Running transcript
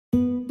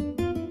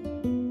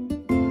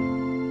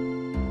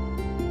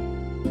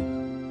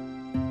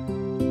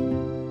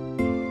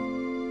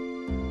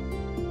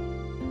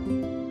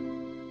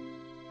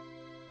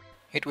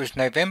It was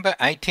November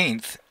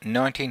 18th,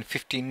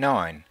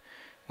 1959,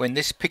 when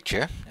this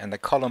picture and the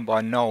column by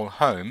Noel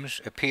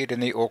Holmes appeared in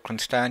the Auckland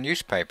Star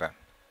newspaper.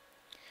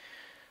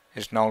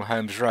 As Noel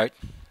Holmes wrote,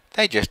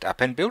 "They just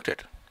up and built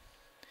it."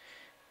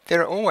 There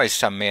are always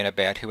some men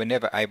about who are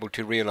never able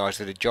to realise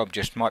that a job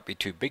just might be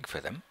too big for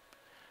them,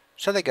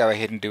 so they go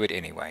ahead and do it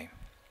anyway.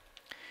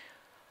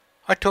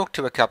 I talked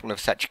to a couple of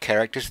such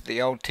characters at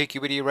the old Te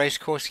Kuiti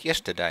racecourse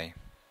yesterday.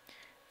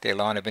 Their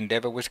line of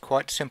endeavour was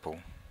quite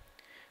simple.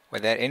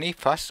 Without any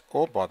fuss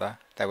or bother,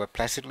 they were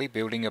placidly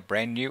building a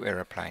brand new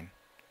aeroplane.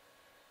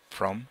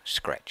 From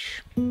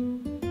scratch.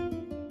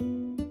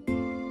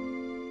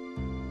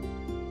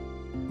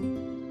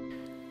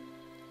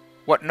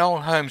 What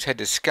Noel Holmes had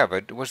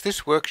discovered was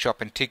this workshop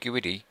in Te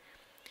Kuiti,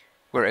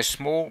 where a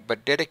small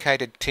but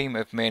dedicated team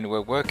of men were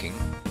working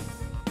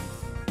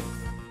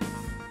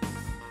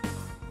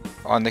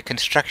on the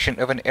construction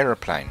of an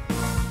aeroplane.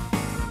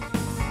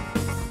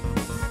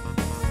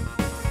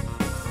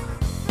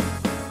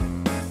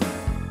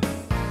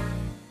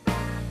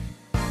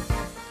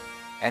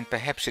 And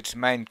perhaps its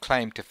main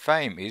claim to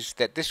fame is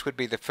that this would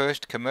be the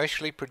first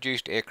commercially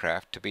produced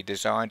aircraft to be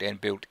designed and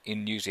built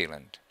in New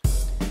Zealand.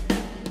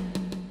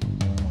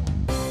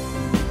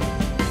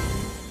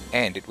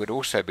 And it would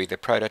also be the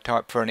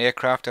prototype for an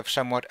aircraft of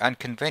somewhat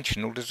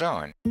unconventional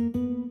design.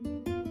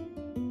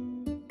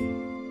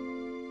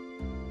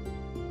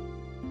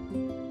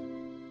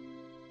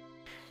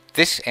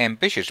 This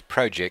ambitious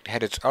project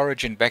had its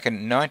origin back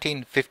in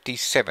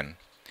 1957,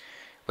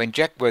 when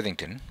Jack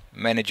Worthington,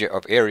 manager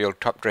of aerial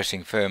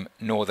top-dressing firm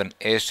Northern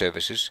Air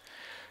Services,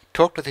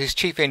 talked with his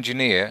chief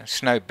engineer,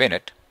 Snow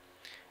Bennett,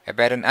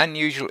 about an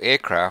unusual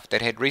aircraft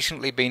that had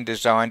recently been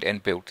designed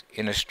and built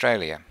in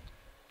Australia.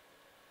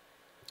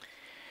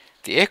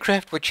 The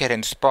aircraft which had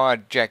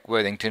inspired Jack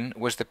Worthington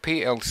was the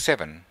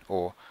PL-11,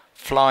 or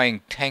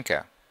Flying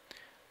Tanker,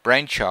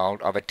 brainchild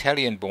of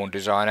Italian-born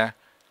designer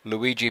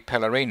Luigi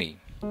Pellarini.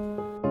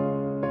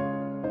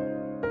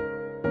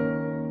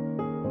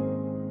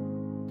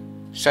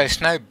 So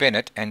Snow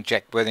Bennett and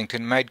Jack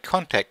Worthington made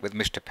contact with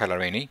Mr.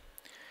 Pellarini,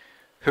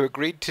 who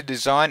agreed to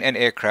design an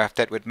aircraft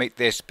that would meet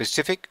their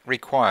specific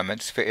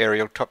requirements for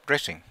aerial top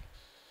dressing.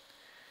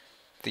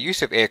 The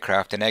use of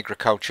aircraft in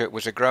agriculture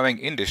was a growing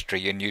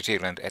industry in New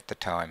Zealand at the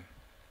time.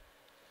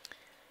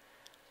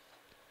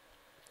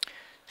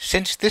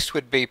 Since this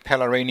would be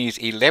Pellarini's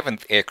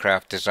 11th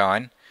aircraft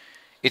design,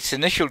 its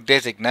initial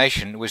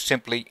designation was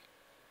simply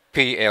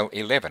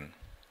PL-11.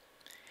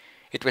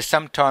 It was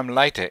some time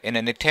later, in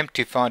an attempt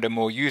to find a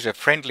more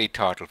user-friendly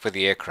title for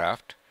the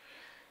aircraft,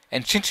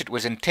 and since it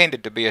was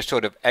intended to be a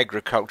sort of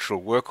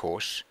agricultural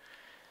workhorse,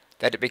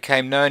 that it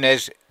became known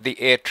as the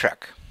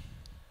Airtruck.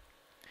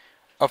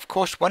 Of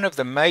course, one of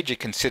the major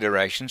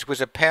considerations was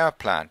a power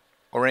plant,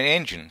 or an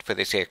engine, for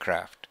this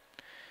aircraft.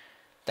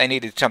 They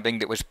needed something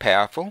that was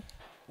powerful,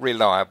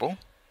 reliable,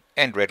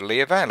 and readily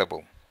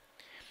available.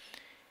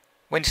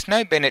 When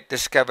Snow Bennett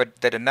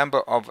discovered that a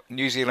number of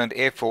New Zealand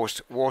Air Force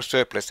war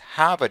surplus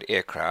Harvard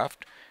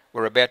aircraft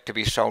were about to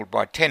be sold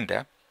by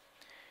tender,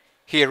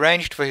 he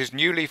arranged for his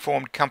newly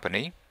formed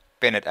company,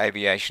 Bennett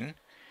Aviation,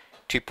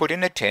 to put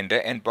in a tender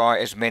and buy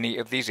as many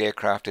of these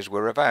aircraft as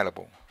were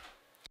available.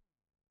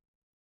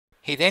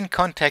 He then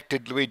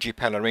contacted Luigi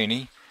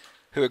Pellarini,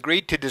 who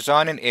agreed to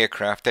design an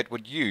aircraft that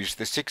would use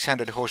the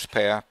 600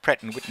 horsepower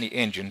Pratt & Whitney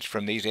engines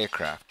from these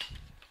aircraft.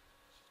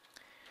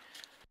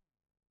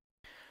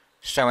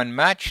 So in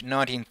March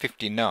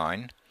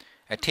 1959,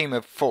 a team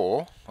of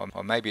 4,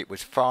 or maybe it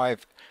was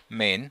 5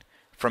 men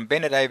from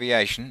Bennett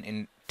Aviation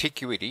in Te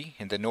Kuiti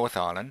in the North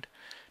Island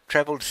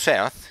travelled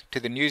south to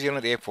the New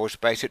Zealand Air Force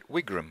base at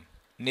Wigram,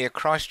 near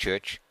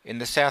Christchurch in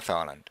the South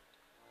Island.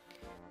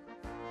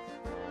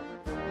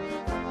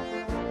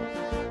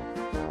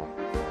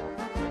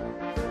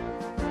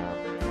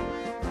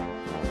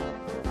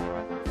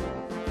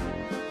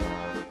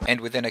 And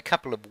within a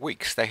couple of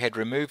weeks they had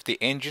removed the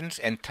engines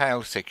and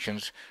tail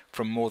sections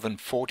from more than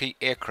 40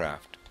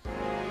 aircraft.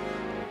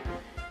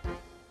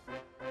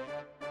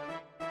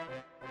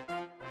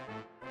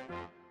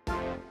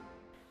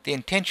 The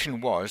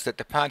intention was that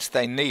the parts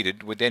they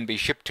needed would then be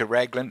shipped to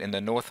Raglan in the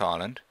North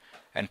Island,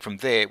 and from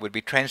there would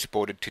be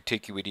transported to Te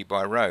Kuiti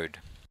by road.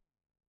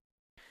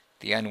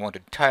 The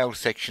unwanted tail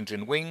sections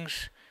and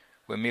wings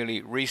were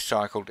merely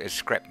recycled as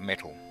scrap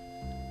metal.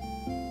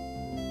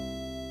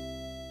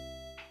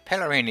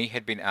 Pellarini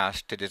had been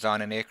asked to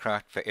design an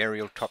aircraft for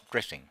aerial top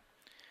dressing.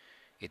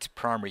 Its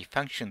primary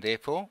function,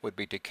 therefore, would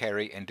be to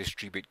carry and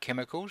distribute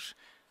chemicals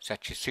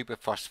such as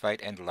superphosphate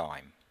and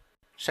lime.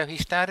 So he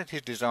started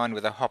his design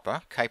with a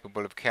hopper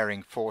capable of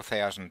carrying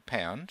 4,000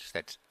 pounds,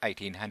 that's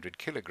 1,800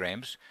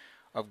 kilograms,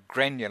 of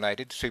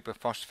granulated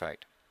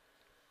superphosphate.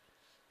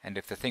 And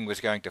if the thing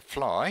was going to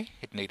fly,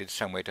 it needed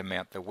somewhere to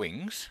mount the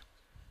wings.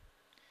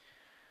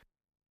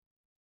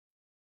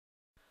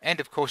 And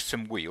of course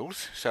some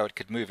wheels, so it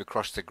could move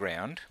across the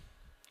ground.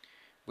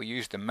 We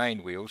used the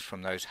main wheels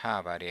from those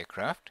Harvard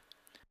aircraft.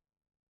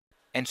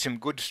 And some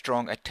good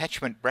strong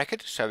attachment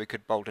brackets so we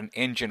could bolt an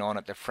engine on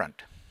at the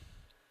front.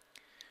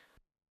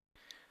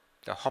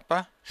 The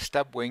hopper,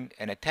 stub wing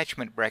and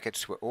attachment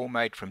brackets were all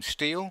made from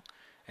steel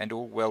and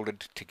all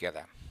welded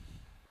together.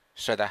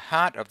 So the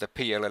heart of the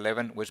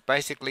PL-11 was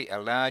basically a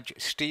large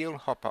steel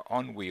hopper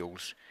on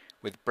wheels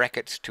with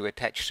brackets to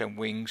attach some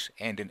wings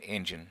and an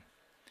engine.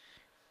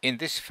 In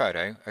this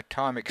photo, a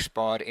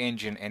time-expired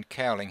engine and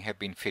cowling have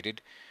been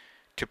fitted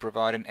to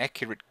provide an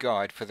accurate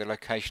guide for the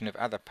location of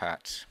other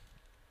parts.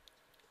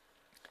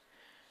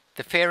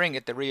 The fairing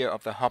at the rear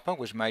of the hopper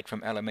was made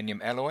from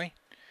aluminium alloy,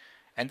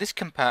 and this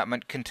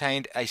compartment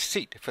contained a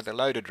seat for the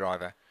loader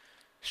driver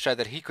so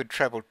that he could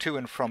travel to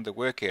and from the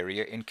work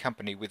area in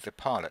company with the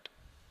pilot.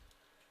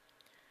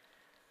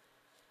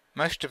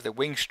 Most of the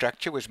wing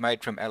structure was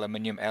made from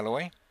aluminium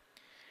alloy.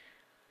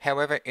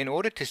 However, in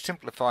order to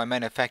simplify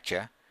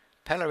manufacture,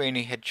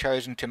 Pellarini had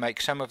chosen to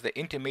make some of the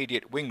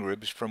intermediate wing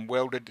ribs from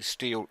welded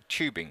steel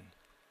tubing.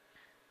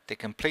 The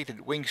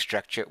completed wing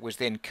structure was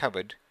then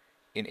covered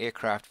in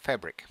aircraft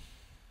fabric.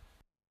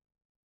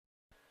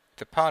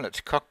 The pilot's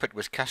cockpit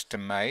was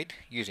custom made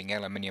using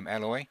aluminium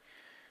alloy,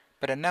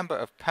 but a number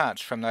of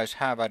parts from those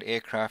Harvard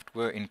aircraft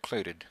were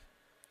included.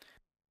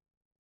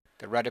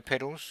 The rudder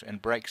pedals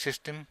and brake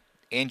system,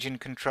 engine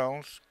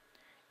controls,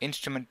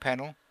 instrument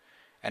panel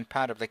and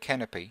part of the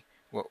canopy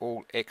were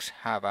all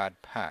ex-Harvard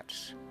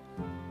parts.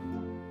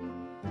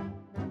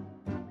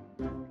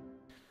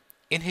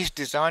 In his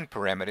design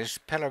parameters,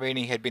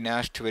 Pellarini had been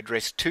asked to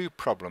address two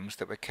problems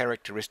that were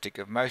characteristic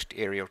of most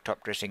aerial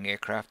top-dressing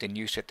aircraft in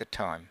use at the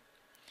time.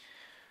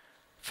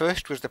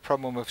 First was the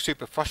problem of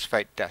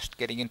superphosphate dust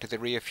getting into the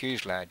rear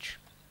fuselage.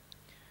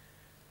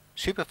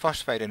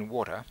 Superphosphate in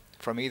water,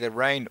 from either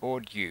rain or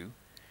dew,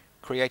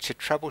 creates a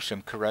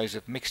troublesome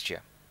corrosive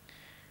mixture,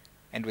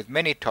 and with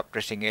many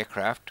top-dressing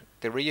aircraft,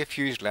 the rear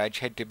fuselage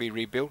had to be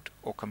rebuilt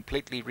or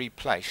completely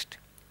replaced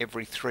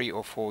every 3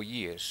 or 4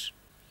 years.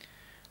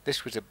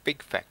 This was a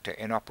big factor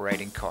in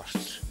operating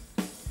costs.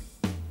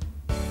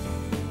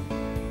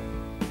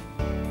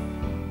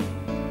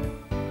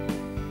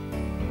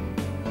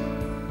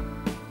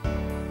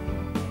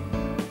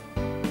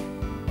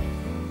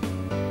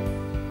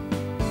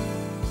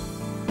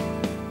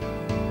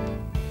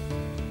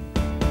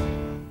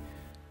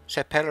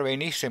 So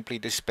Pellarini simply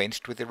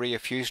dispensed with the rear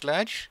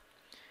fuselage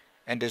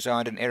and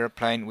designed an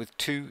aeroplane with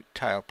 2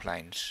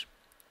 tailplanes,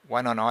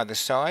 one on either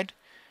side,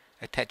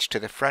 attached to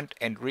the front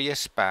and rear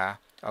spar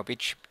of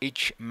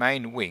each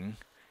main wing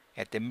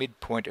at the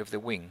midpoint of the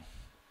wing.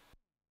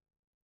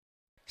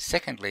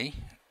 Secondly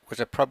was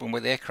a problem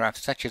with aircraft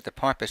such as the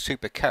Piper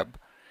Super Cub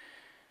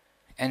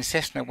and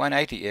Cessna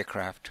 180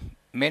 aircraft,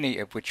 many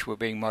of which were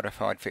being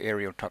modified for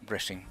aerial top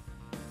dressing.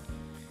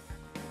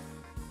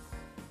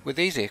 With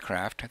these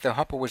aircraft, the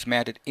hopper was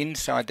mounted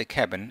inside the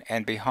cabin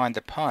and behind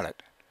the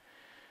pilot,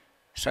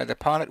 so the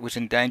pilot was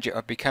in danger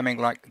of becoming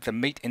like the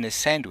meat in a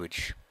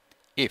sandwich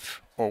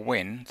if or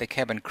when the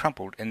cabin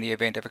crumpled in the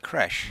event of a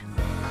crash.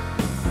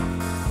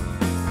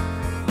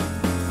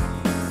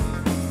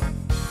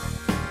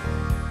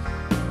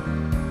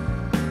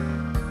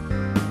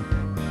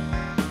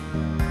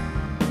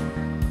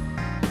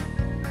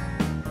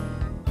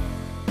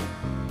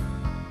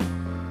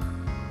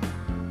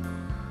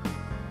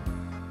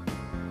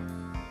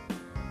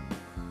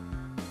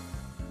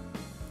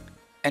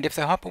 And if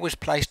the hopper was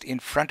placed in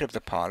front of the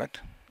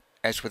pilot,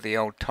 as with the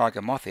old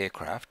Tiger Moth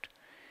aircraft,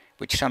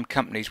 which some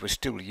companies were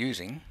still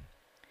using,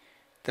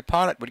 the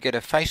pilot would get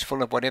a face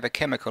full of whatever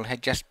chemical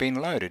had just been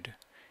loaded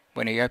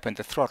when he opened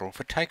the throttle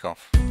for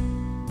takeoff.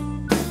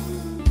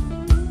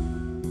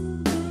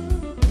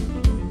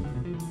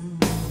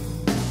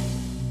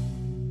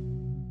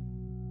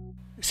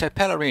 So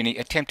Pellarini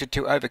attempted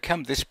to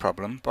overcome this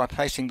problem by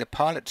placing the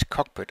pilot's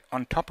cockpit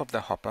on top of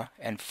the hopper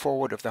and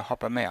forward of the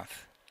hopper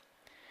mouth.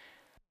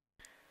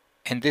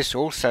 And this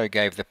also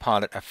gave the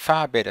pilot a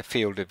far better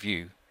field of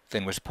view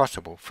than was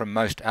possible from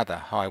most other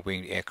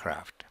high-winged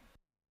aircraft.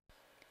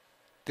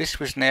 This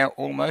was now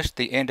almost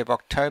the end of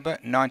October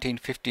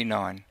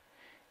 1959,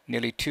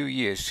 nearly 2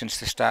 years since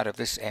the start of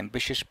this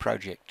ambitious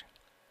project.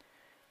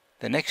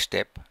 The next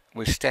step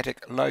was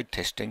static load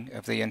testing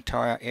of the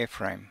entire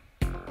airframe.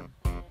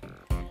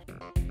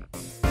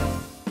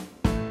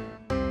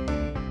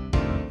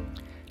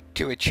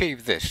 To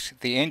achieve this,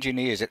 the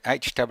engineers at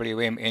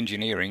HWM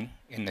Engineering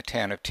in the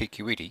town of Te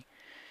Kuiti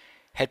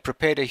had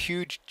prepared a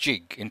huge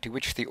jig into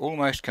which the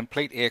almost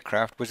complete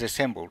aircraft was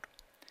assembled,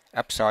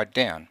 upside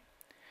down.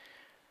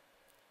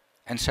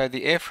 And so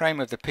the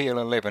airframe of the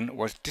PL-11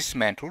 was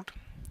dismantled,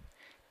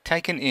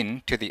 taken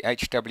in to the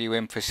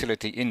HWM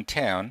facility in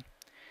town,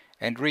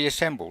 and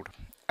reassembled,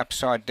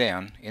 upside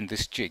down in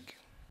this jig.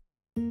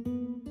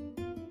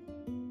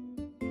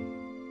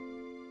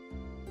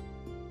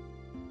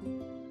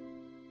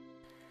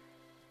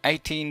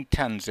 "18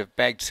 tons of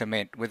bagged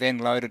cement were then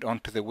loaded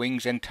onto the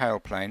wings and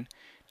tailplane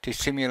to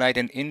simulate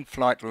an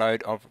in-flight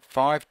load of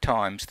 5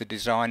 times the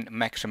design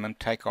maximum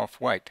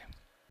takeoff weight.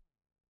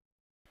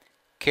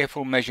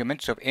 Careful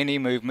measurements of any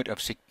movement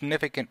of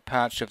significant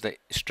parts of the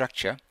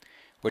structure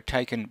were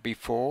taken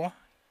before,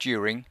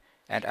 during,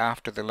 and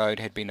after the load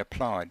had been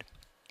applied.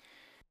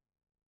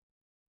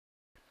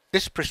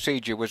 This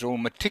procedure was all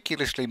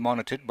meticulously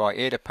monitored by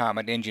Air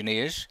Department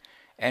engineers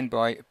and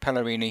by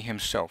Pellarini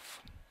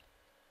himself.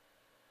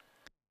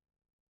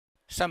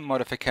 Some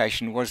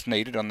modification was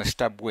needed on the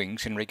stub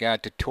wings in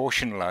regard to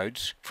torsion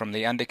loads from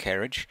the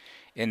undercarriage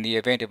in the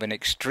event of an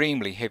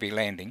extremely heavy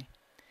landing,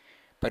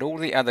 but all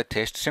the other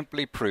tests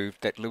simply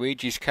proved that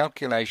Luigi's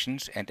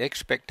calculations and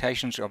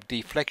expectations of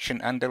deflection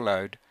under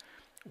load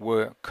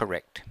were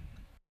correct.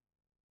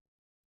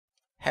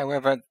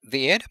 However,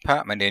 the Air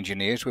Department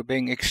engineers were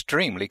being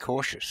extremely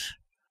cautious.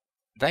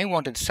 They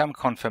wanted some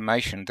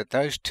confirmation that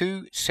those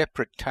two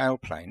separate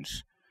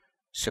tailplanes,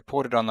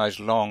 supported on those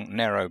long,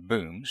 narrow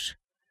booms,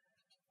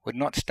 would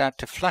not start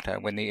to flutter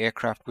when the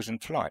aircraft was in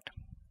flight.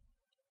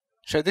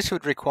 So this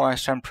would require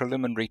some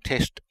preliminary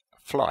test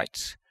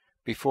flights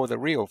before the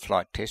real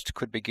flight tests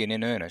could begin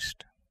in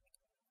earnest.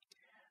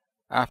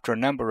 After a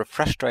number of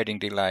frustrating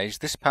delays,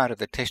 this part of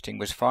the testing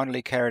was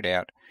finally carried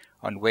out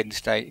on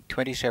Wednesday,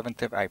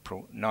 27th of April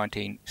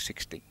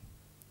 1960.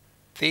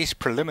 These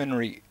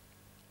preliminary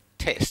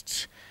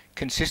tests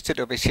consisted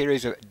of a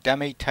series of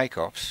dummy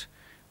takeoffs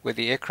where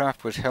the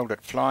aircraft was held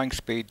at flying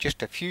speed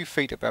just a few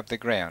feet above the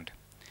ground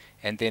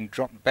and then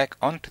dropped back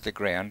onto the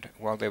ground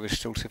while there was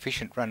still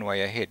sufficient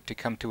runway ahead to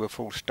come to a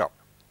full stop.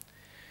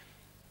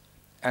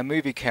 A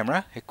movie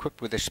camera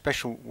equipped with a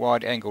special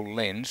wide-angle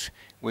lens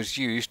was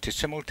used to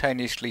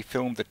simultaneously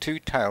film the two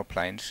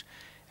tailplanes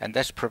and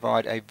thus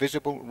provide a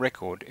visible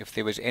record if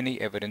there was any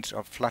evidence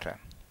of flutter.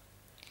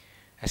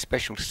 A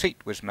special seat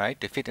was made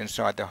to fit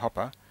inside the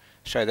hopper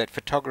so that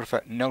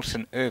photographer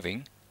Nelson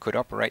Irving could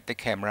operate the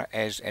camera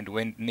as and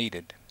when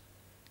needed.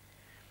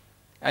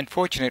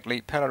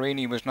 Unfortunately,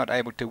 Pellarini was not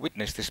able to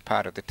witness this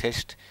part of the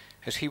test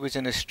as he was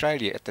in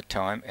Australia at the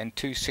time and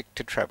too sick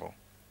to travel.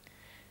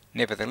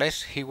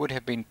 Nevertheless, he would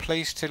have been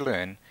pleased to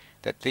learn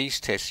that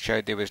these tests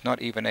showed there was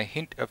not even a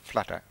hint of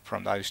flutter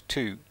from those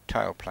two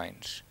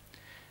tailplanes.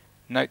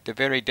 Note the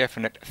very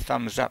definite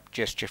thumbs up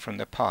gesture from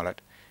the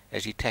pilot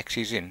as he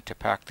taxis in to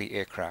park the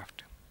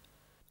aircraft.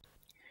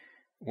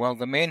 While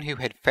the men who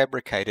had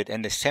fabricated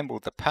and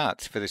assembled the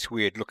parts for this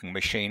weird-looking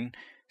machine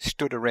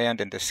stood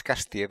around and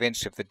discussed the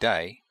events of the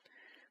day,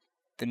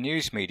 the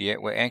news media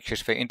were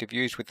anxious for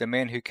interviews with the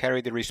men who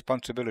carried the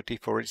responsibility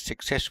for its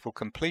successful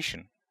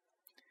completion.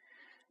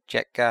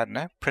 Jack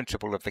Gardner,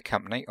 principal of the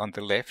company, on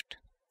the left,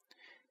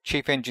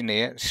 Chief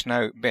Engineer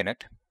Snow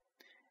Bennett,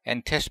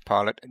 and Test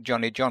Pilot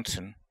Johnny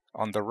Johnson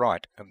on the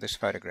right of this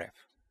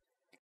photograph.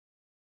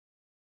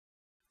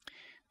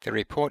 The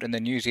report in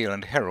the New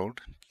Zealand Herald,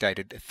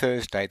 dated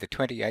Thursday the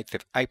 28th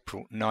of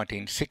April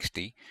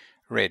 1960,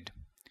 read,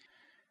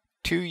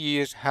 2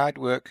 years' hard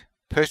work,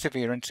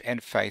 perseverance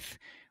and faith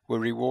were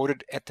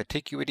rewarded at the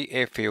Te Kuiti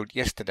airfield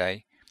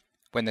yesterday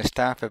when the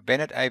staff of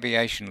Bennett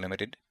Aviation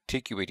Limited,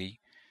 Te Kuiti,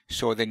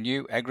 saw the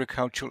new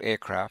agricultural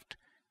aircraft,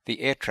 the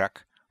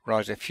Airtruck,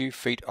 rise a few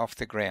feet off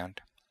the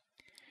ground.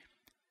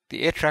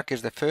 The Airtruck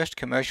is the first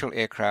commercial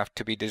aircraft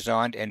to be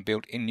designed and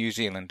built in New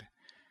Zealand.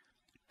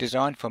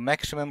 Designed for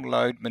maximum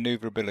load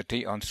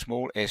manoeuvrability on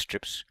small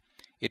airstrips,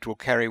 it will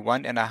carry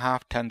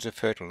 1.5 tons of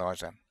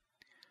fertilizer.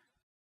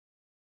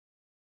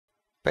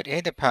 But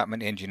Air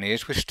Department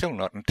engineers were still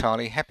not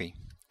entirely happy.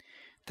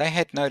 They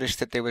had noticed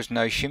that there was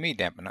no shimmy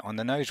dampener on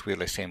the nose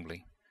wheel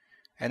assembly,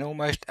 an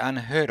almost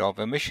unheard of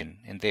omission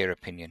in their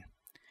opinion.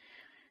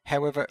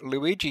 However,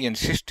 Luigi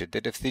insisted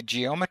that if the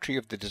geometry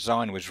of the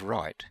design was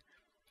right,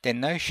 then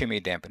no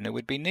shimmy dampener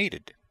would be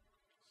needed.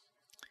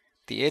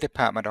 The Air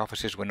Department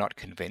officers were not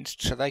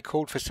convinced, so they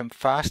called for some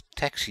fast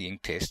taxiing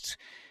tests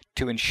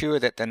to ensure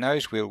that the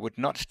nose wheel would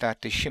not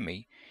start to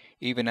shimmy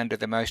even under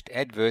the most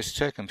adverse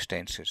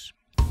circumstances.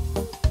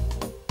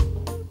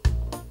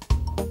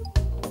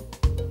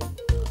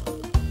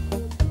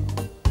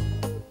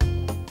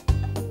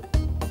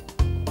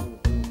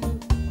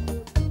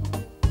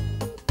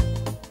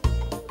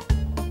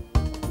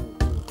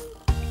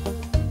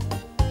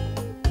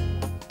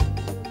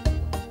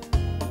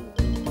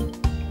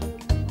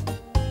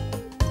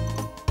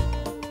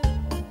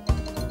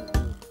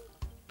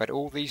 But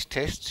all these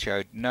tests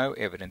showed no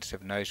evidence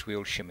of nose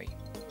wheel shimmy.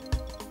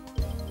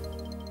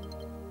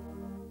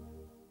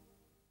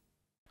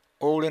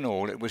 All in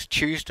all, it was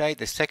Tuesday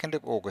the 2nd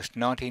of August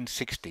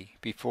 1960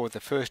 before the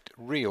first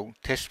real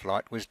test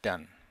flight was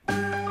done.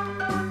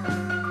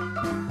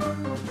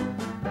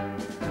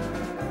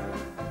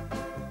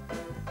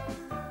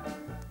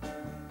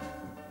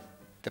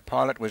 The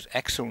pilot was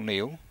Axel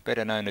Neal,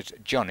 better known as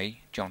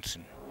Johnny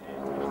Johnson.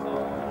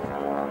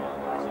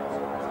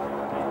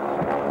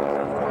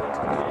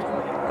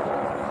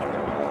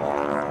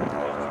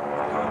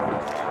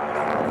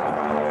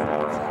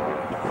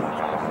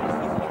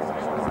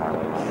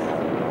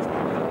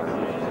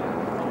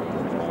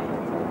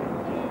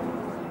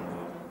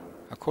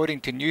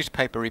 According to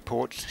newspaper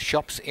reports,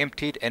 shops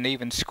emptied and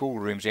even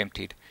schoolrooms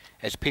emptied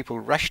as people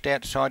rushed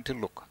outside to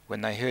look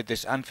when they heard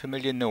this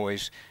unfamiliar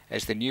noise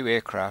as the new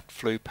aircraft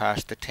flew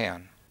past the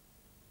town.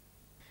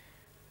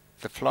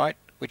 The flight,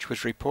 which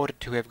was reported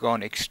to have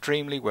gone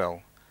extremely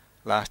well,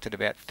 lasted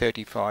about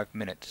 35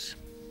 minutes.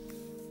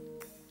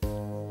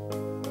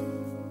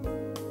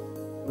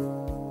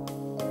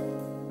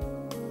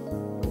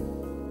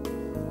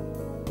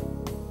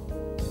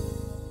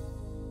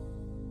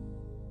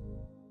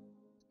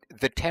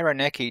 The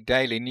Taranaki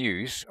Daily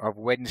News of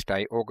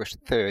Wednesday,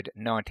 August 3rd,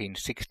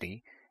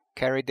 1960,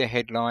 carried the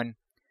headline,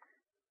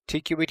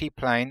 "Te Kuiti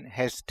plane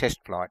has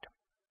test flight."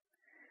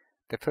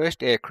 The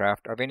first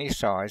aircraft of any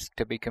size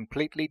to be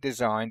completely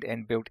designed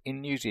and built in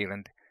New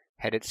Zealand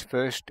had its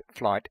first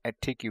flight at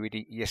Te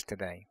Kuiti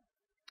yesterday.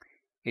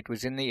 It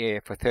was in the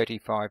air for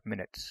 35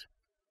 minutes.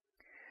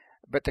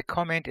 But the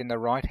comment in the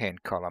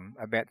right-hand column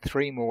about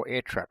 3 more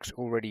airtrucks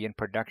already in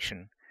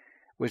production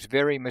was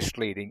very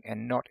misleading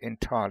and not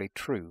entirely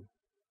true.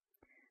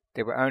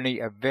 There were only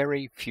a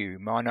very few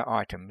minor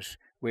items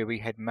where we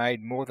had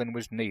made more than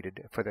was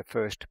needed for the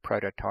first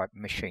prototype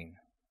machine.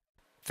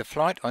 The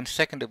flight on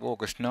 2nd of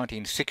August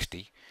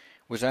 1960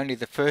 was only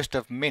the first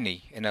of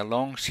many in a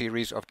long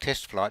series of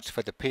test flights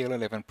for the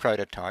PL-11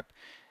 prototype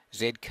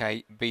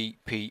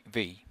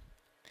ZK-BPV.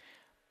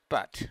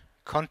 But,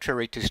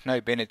 contrary to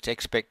Snow Bennett's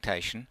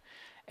expectation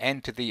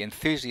and to the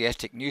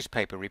enthusiastic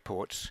newspaper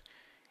reports,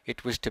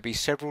 it was to be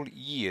several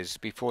years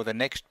before the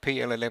next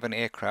PL-11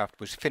 aircraft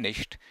was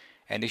finished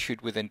and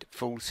issued with a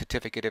full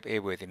certificate of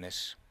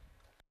airworthiness.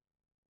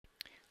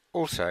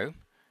 Also,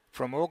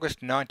 from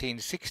August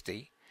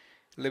 1960,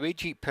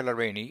 Luigi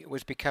Pellarini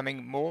was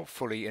becoming more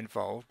fully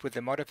involved with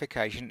the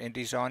modification and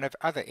design of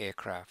other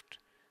aircraft,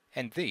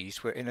 and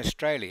these were in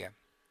Australia.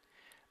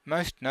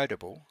 Most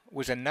notable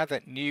was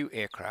another new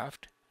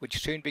aircraft, which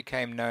soon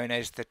became known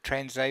as the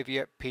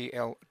Transavia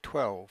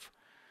PL-12,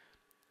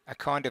 a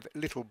kind of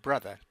little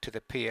brother to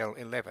the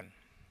PL-11.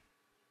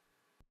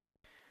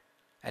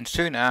 And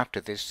soon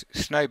after this,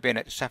 Snow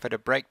Bennett suffered a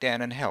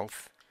breakdown in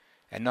health,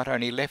 and not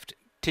only left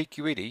Te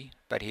Kuiti,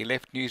 but he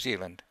left New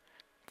Zealand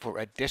for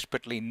a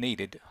desperately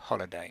needed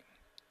holiday.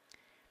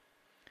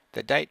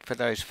 The date for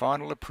those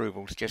final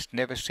approvals just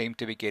never seemed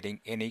to be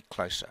getting any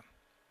closer.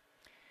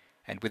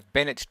 And with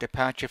Bennett's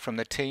departure from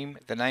the team,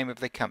 the name of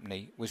the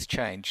company was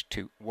changed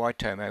to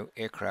Waitomo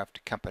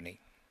Aircraft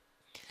Company.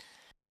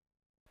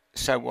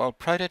 So while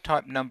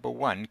prototype number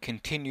 1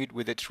 continued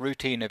with its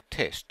routine of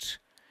tests,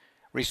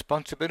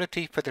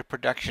 responsibility for the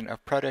production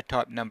of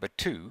prototype number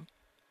 2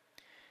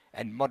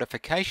 and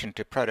modification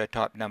to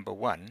prototype number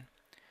 1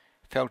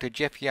 fell to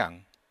Geoff,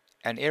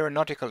 an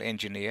aeronautical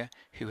engineer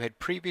who had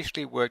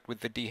previously worked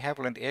with the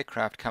Haviland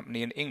Aircraft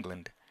Company in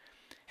England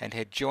and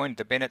had joined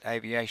the Bennett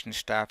Aviation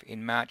staff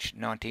in March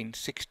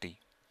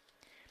 1960.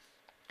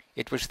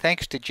 It was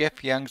thanks to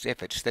Geoff Young's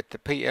efforts that the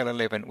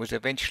PL-11 was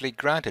eventually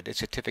granted a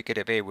certificate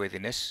of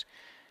airworthiness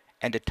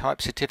and a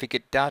type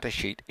certificate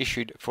datasheet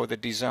issued for the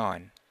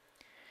design.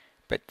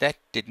 But that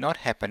did not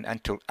happen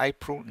until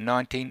April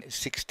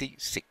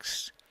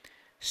 1966,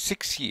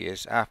 6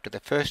 years after the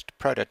first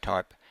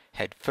prototype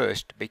had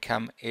first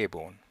become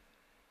airborne.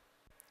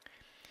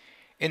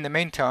 In the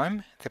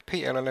meantime, the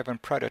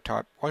PL-11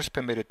 prototype was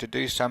permitted to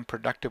do some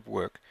productive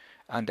work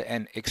under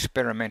an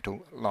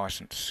experimental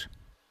license.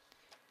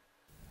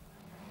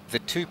 The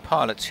 2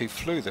 pilots who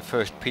flew the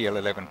first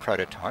PL-11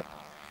 prototype,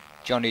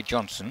 Johnny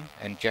Johnson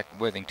and Jack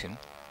Worthington,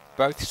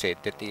 both said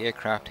that the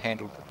aircraft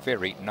handled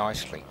very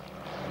nicely.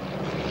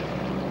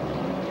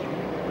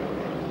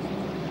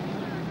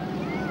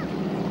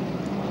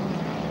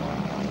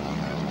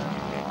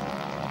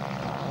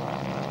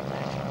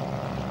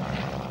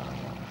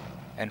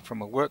 And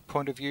from a work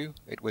point of view,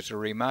 it was a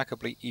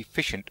remarkably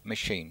efficient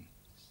machine.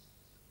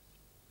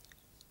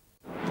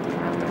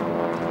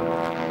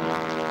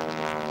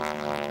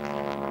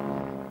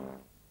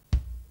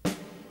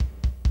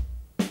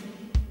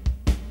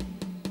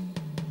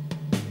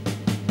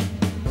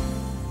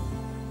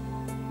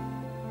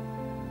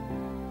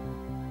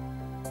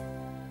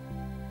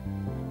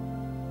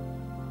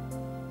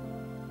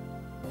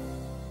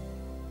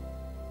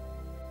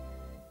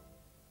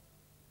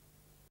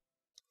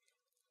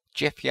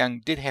 Geoff Young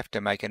did have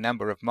to make a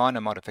number of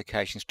minor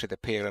modifications to the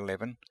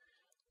PL-11.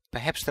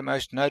 Perhaps the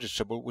most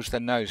noticeable was the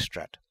nose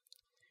strut.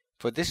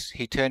 For this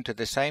he turned to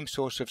the same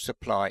source of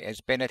supply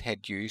as Bennett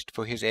had used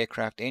for his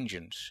aircraft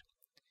engines.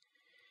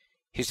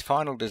 His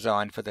final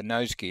design for the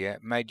nose gear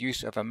made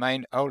use of a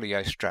main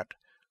oleo strut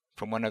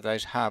from one of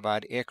those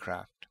Harvard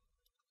aircraft.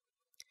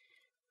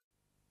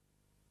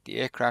 The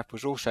aircraft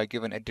was also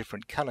given a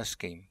different colour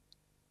scheme,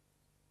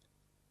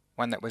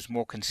 one that was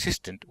more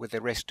consistent with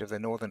the rest of the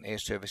Northern Air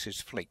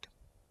Service's fleet.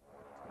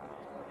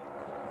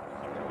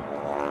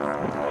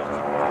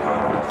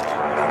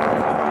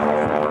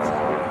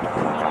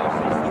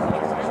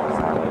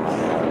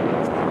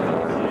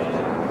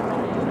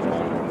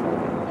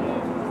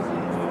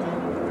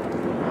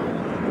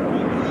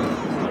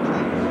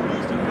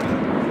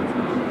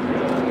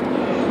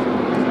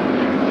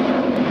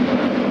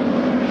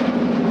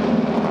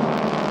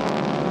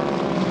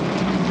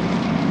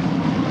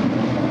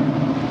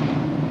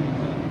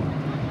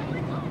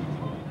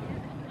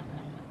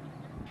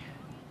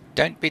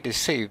 Don't be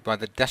deceived by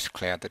the dust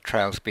cloud that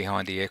trails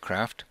behind the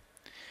aircraft.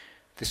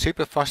 The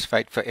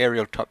superphosphate for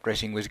aerial top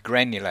dressing was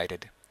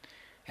granulated,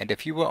 and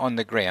if you were on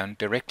the ground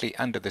directly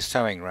under the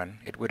sowing run,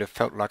 it would have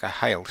felt like a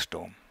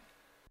hailstorm.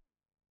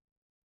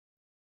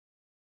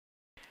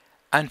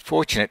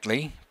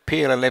 Unfortunately,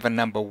 PL-11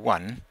 number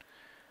 1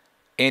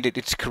 ended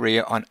its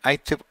career on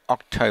 8th of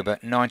October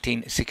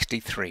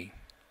 1963.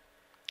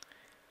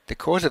 The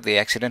cause of the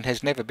accident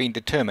has never been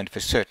determined for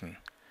certain,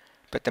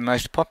 but the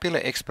most popular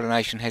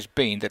explanation has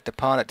been that the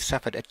pilot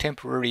suffered a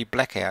temporary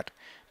blackout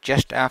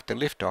just after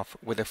liftoff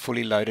with a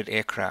fully loaded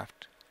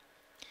aircraft.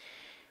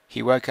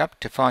 He woke up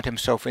to find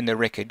himself in the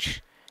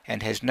wreckage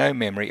and has no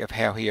memory of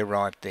how he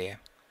arrived there,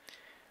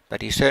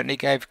 but he certainly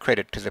gave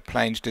credit to the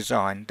plane's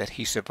design that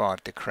he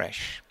survived the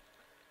crash.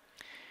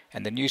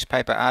 And the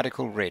newspaper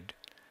article read,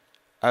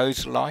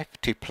 "Owes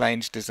life to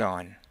plane's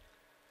design."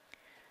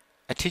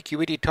 A Te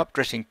Kuiti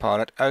top-dressing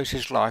pilot owes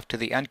his life to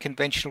the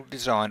unconventional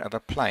design of a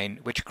plane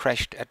which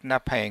crashed at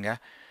Ngapainga,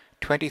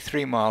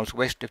 23 miles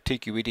west of Te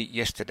Kuiti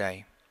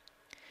yesterday.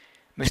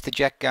 Mr.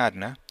 Jack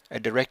Gardner, a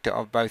director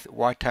of both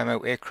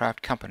Waitomo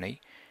Aircraft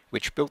Company,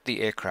 which built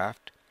the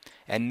aircraft,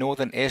 and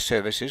Northern Air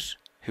Services,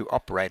 who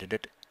operated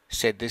it,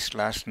 said this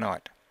last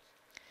night.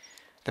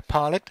 The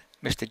pilot,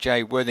 Mr.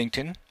 J.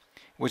 Worthington,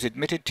 was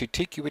admitted to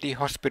Te Kuiti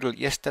Hospital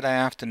yesterday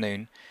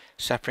afternoon,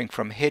 suffering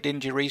from head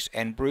injuries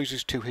and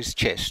bruises to his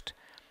chest,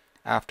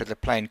 after the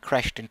plane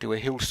crashed into a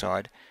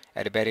hillside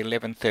at about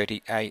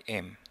 11:30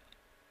 a.m.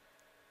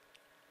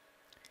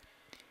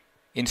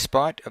 In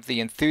spite of the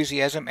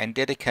enthusiasm and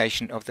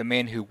dedication of the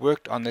men who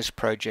worked on this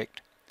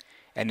project,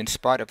 and in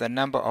spite of the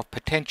number of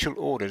potential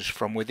orders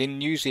from within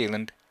New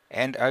Zealand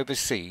and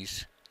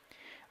overseas,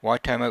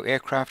 Waitomo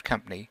Aircraft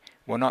Company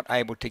were not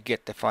able to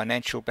get the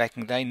financial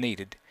backing they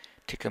needed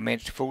to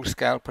commence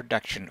full-scale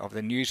production of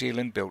the New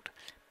Zealand-built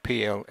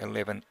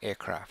PL-11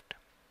 aircraft.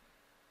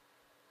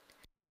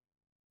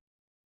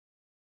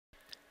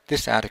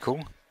 This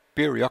article,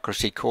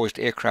 "Bureaucracy Caused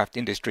Aircraft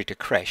Industry to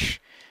Crash,"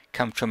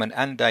 comes from an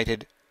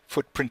undated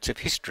Footprints of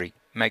History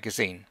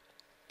magazine.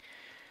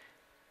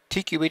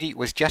 Te Kuiti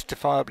was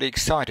justifiably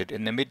excited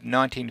in the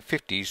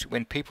mid-1950s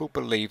when people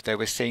believed they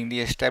were seeing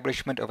the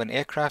establishment of an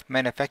aircraft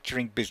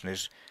manufacturing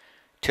business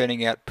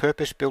turning out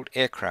purpose-built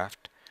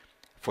aircraft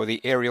for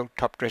the aerial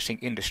top-dressing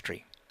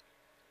industry.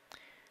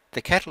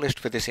 The catalyst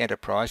for this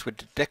enterprise was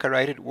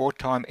decorated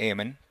wartime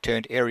airman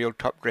turned aerial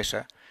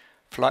top-dresser,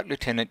 Flight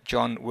Lieutenant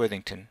John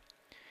Worthington,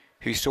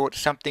 who sought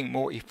something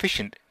more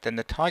efficient than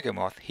the Tiger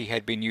Moth he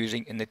had been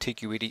using in the Te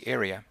Kuiti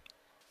area.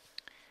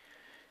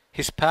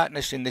 His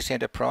partners in this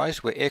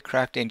enterprise were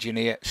aircraft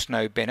engineer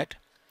Snow Bennett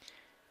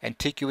and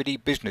Te Kuiti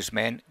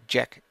businessman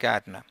Jack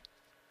Gardner.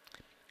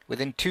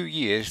 Within 2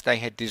 years they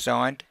had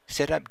designed,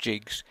 set up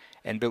jigs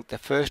and built the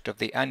first of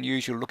the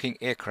unusual-looking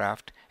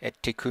aircraft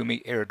at Te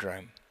Kuiti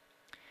Aerodrome.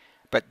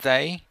 But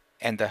they,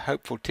 and the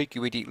hopeful Te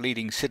Kuiti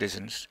leading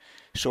citizens,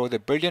 saw the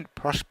brilliant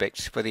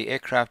prospects for the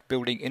aircraft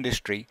building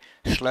industry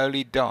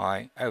slowly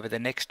die over the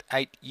next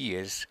 8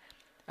 years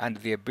under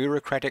the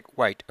bureaucratic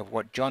weight of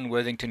what John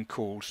Worthington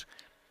calls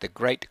the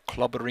great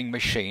clobbering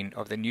machine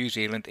of the New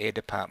Zealand Air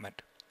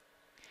Department.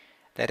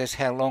 That is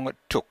how long it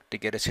took to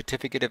get a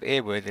certificate of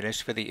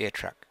airworthiness for the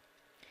airtruck.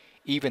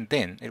 Even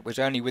then, it was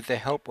only with the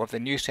help of the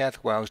New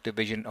South Wales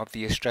division of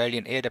the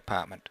Australian Air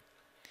Department.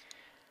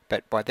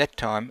 But by that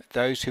time,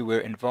 those who were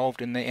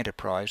involved in the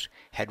enterprise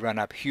had run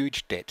up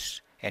huge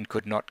debts and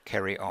could not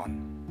carry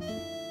on.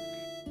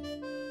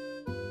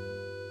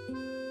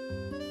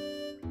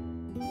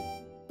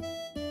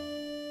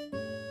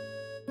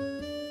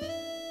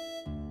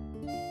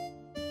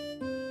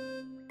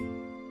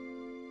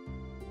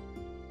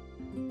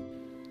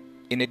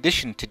 In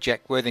addition to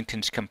Jack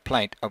Worthington's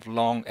complaint of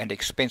long and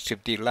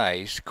expensive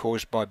delays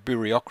caused by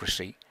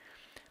bureaucracy,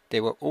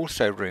 there were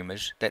also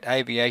rumours that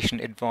aviation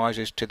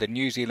advisors to the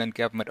New Zealand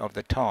government of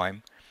the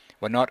time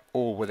were not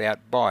all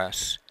without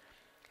bias,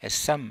 as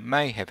some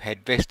may have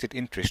had vested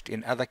interest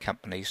in other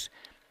companies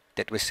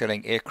that were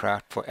selling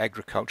aircraft for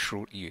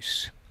agricultural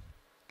use.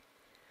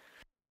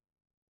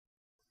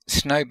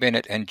 Snow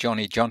Bennett and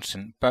Johnny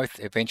Johnson both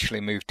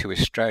eventually moved to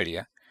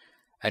Australia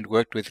and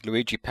worked with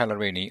Luigi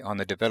Pellarini on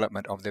the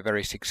development of the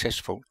very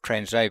successful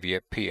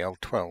Transavia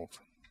PL-12.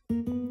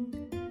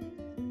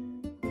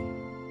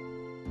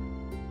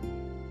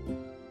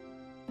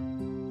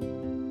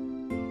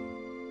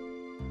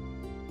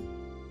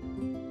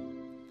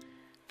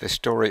 The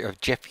story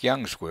of Geoff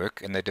Young's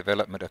work in the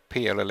development of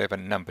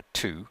PL-11 No.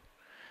 2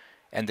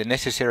 and the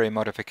necessary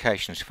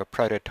modifications for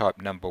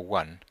prototype No.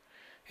 1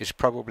 is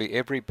probably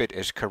every bit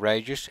as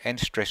courageous and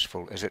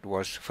stressful as it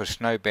was for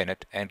Snow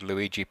Bennett and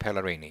Luigi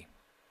Pellarini.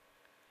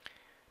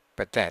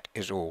 But that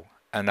is all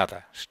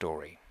another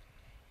story.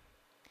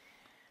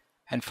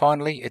 And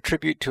finally, a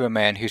tribute to a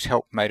man whose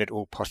help made it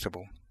all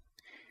possible.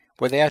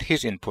 Without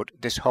his input,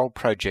 this whole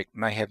project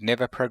may have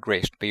never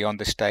progressed beyond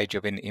the stage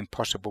of an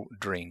impossible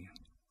dream.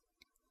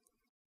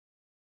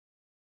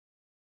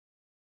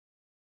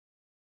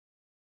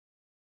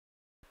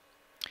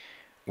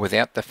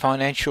 Without the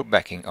financial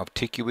backing of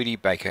Te Kuiti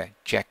baker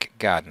Jack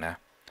Gardner,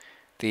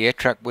 the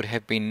airtruck would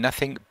have been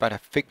nothing but a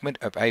figment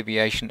of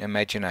aviation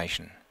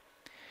imagination.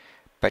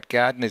 But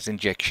Gardner's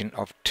injection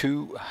of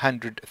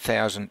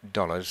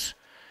 $200,000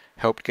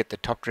 helped get the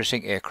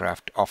top-dressing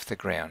aircraft off the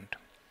ground.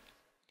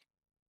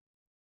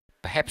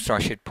 Perhaps I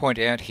should point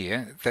out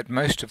here that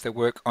most of the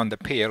work on the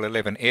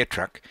PL-11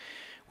 airtruck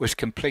was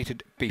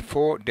completed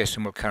before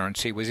decimal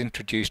currency was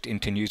introduced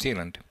into New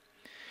Zealand.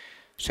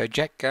 So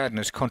Jack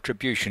Gardner's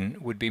contribution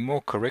would be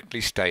more correctly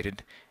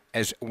stated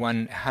as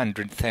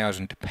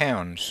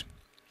 £100,000.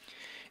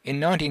 In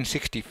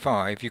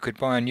 1965 you could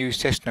buy a new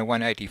Cessna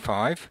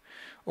 185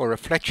 or a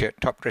Fletcher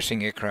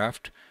top-dressing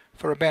aircraft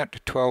for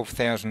about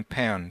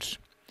 £12,000.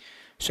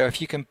 So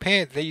if you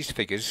compare these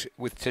figures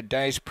with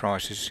today's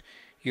prices,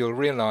 you'll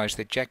realise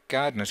that Jack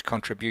Gardner's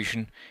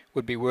contribution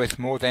would be worth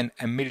more than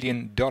 $1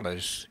 million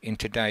in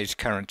today's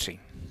currency.